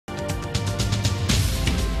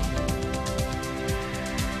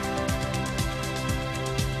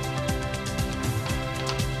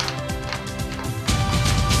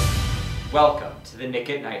Welcome to the Nick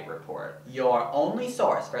at Night Report. Your only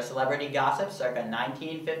source for celebrity gossip circa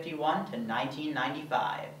 1951 to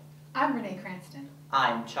 1995. I'm Renee Cranston.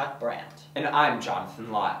 I'm Chuck Brandt. And I'm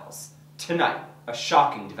Jonathan Lyles. Tonight, a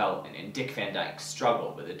shocking development in Dick Van Dyke's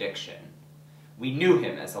struggle with addiction. We knew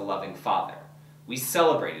him as a loving father. We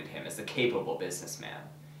celebrated him as a capable businessman.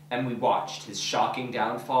 And we watched his shocking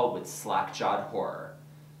downfall with slack-jawed horror.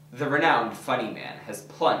 The renowned funny man has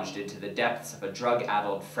plunged into the depths of a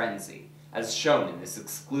drug-addled frenzy, as shown in this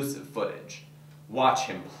exclusive footage. Watch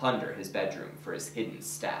him plunder his bedroom for his hidden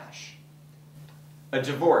stash. A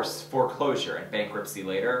divorce, foreclosure, and bankruptcy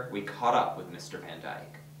later, we caught up with Mr. Van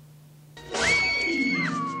Dyke.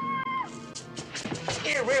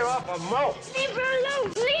 Here, we're off a mo. Leave her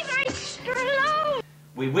alone! Leave my sister alone!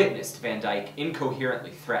 We witnessed Van Dyke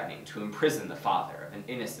incoherently threatening to imprison the father of an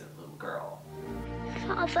innocent little girl.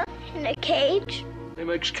 Father, in a cage? He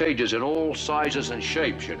makes cages in all sizes and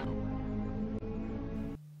shapes, you know.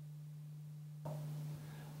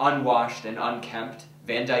 Unwashed and unkempt,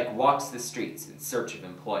 Van Dyke walks the streets in search of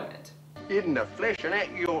employment. In the flesh and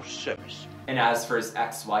at your service. And as for his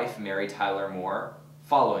ex-wife, Mary Tyler Moore,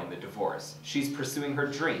 following the divorce, she's pursuing her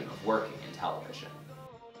dream of working in television.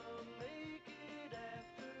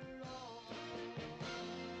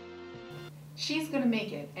 She's gonna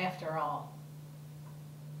make it, after all.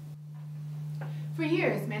 For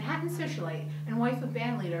years, Manhattan socialite and wife of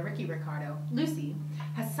bandleader Ricky Ricardo, Lucy,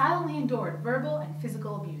 has silently endured verbal and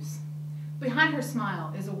physical abuse. Behind her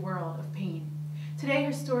smile is a world of pain. Today,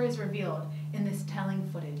 her story is revealed in this telling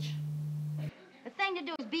footage. The thing to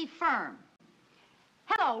do is be firm.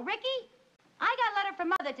 Hello, Ricky. I got a letter from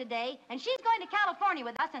Mother today, and she's going to California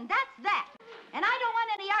with us, and that's that. And I don't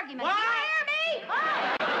want any arguments. Do you hear me?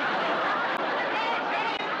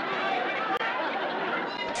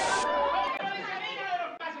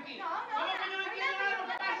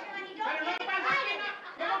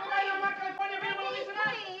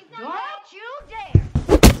 Don't you dare!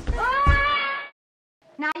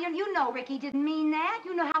 Now, you know Ricky didn't mean that.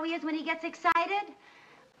 You know how he is when he gets excited.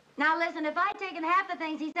 Now, listen, if I'd taken half the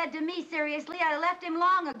things he said to me seriously, I'd have left him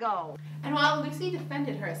long ago. And while Lucy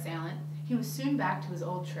defended her assailant, he was soon back to his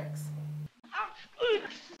old tricks.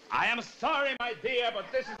 I am sorry, my dear,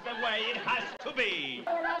 but this is the way it has to be.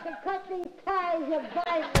 And I can cut these ties you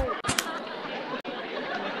bind me.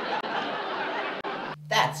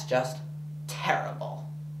 That's just terrible.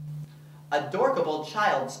 Adorkable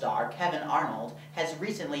child star Kevin Arnold has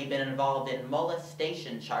recently been involved in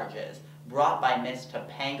molestation charges brought by Miss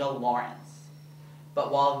Topanga Lawrence. But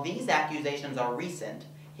while these accusations are recent,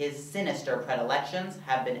 his sinister predilections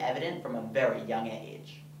have been evident from a very young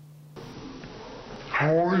age.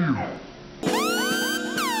 How are you?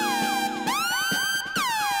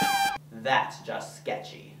 That's just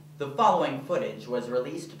sketchy. The following footage was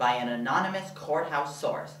released by an anonymous courthouse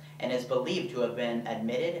source and is believed to have been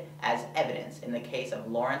admitted as evidence in the case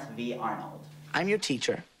of Lawrence v. Arnold. I'm your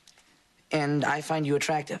teacher, and I find you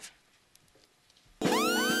attractive.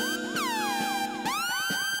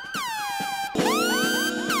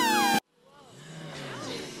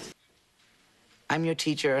 I'm your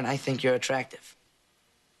teacher, and I think you're attractive.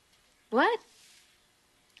 What?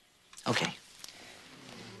 Okay.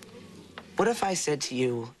 What if I said to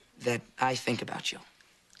you that I think about you?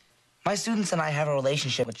 My students and I have a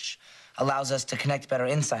relationship which allows us to connect better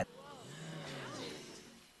inside.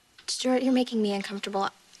 Stuart, you're making me uncomfortable.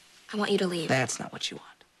 I want you to leave. That's not what you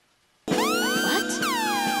want. What?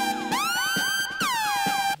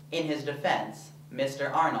 In his defense,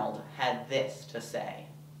 Mr. Arnold had this to say.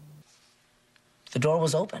 The door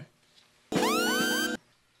was open.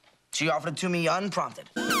 She offered it to me unprompted.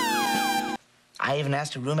 I even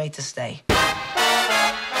asked her roommate to stay.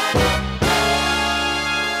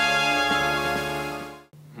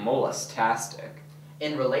 Molestastic.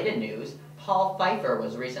 In related news, Paul Pfeiffer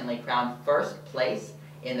was recently crowned first place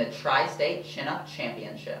in the Tri-State Chin-Up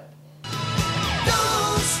Championship.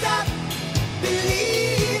 Don't stop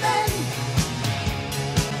believing.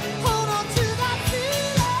 Hold on to that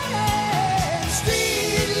feeling.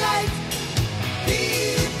 Street light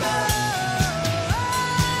people.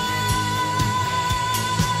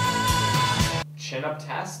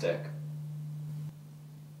 Chin-up-tastic.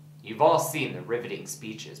 You've all seen the riveting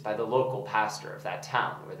speeches by the local pastor of that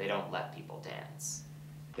town where they don't let people dance.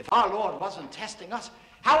 If our Lord wasn't testing us,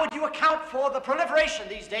 how would you account for the proliferation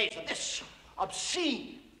these days of this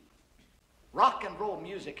obscene rock and roll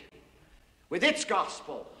music with its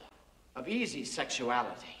gospel of easy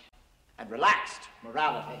sexuality and relaxed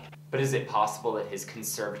morality? But is it possible that his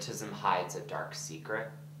conservatism hides a dark secret?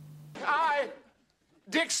 I,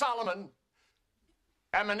 Dick Solomon,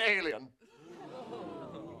 am an alien.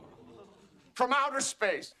 from outer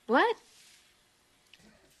space. What?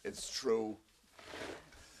 It's true.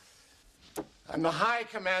 I'm the high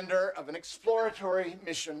commander of an exploratory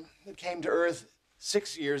mission that came to Earth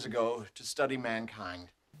 6 years ago to study mankind.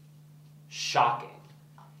 Shocking.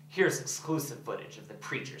 Here's exclusive footage of the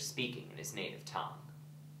preacher speaking in his native tongue.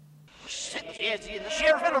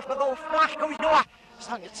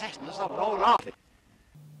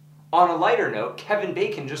 On a lighter note, Kevin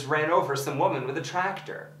Bacon just ran over some woman with a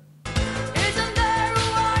tractor. Isn't there a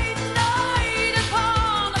white knight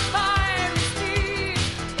upon a fiery steed?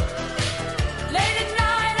 Late at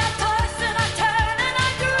night I toss and I turn and I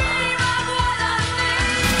dream of what I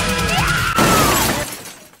need.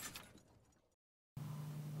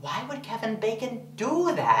 Why would Kevin Bacon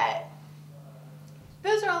do that?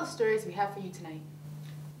 Those are all the stories we have for you tonight.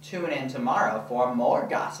 Tune in tomorrow for more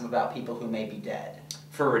gossip about people who may be dead.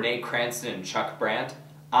 For Renee Cranston and Chuck Brandt,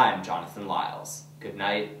 I'm Jonathan Lyles. Good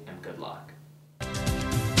night and good luck.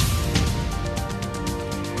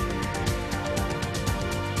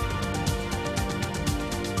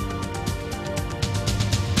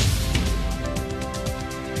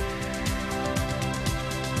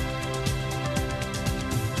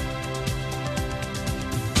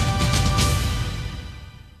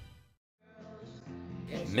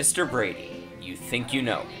 Mr. Brady, you think you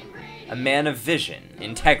know him. A man of vision,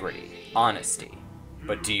 integrity, honesty.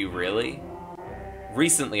 But do you really?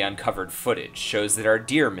 Recently uncovered footage shows that our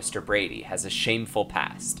dear Mr. Brady has a shameful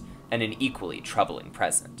past and an equally troubling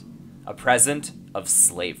present. A present of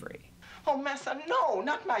slavery. Oh, Massa, no,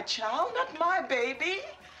 not my child, not my baby.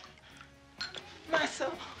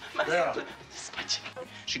 Massa, Yeah. this is my child.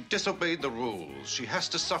 She disobeyed the rules. She has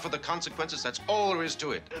to suffer the consequences. That's all there is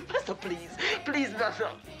to it. Massa, please, please,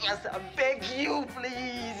 Massa, Massa, I beg you,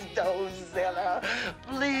 please, don't sell her.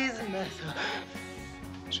 Please, Massa.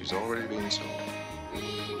 She's already been sold.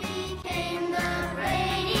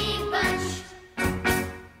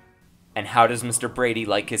 And how does Mr. Brady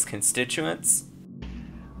like his constituents?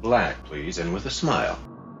 Black, please, and with a smile.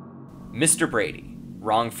 Mr. Brady.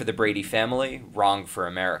 Wrong for the Brady family, wrong for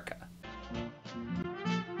America.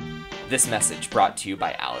 This message brought to you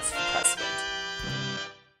by Alice for President.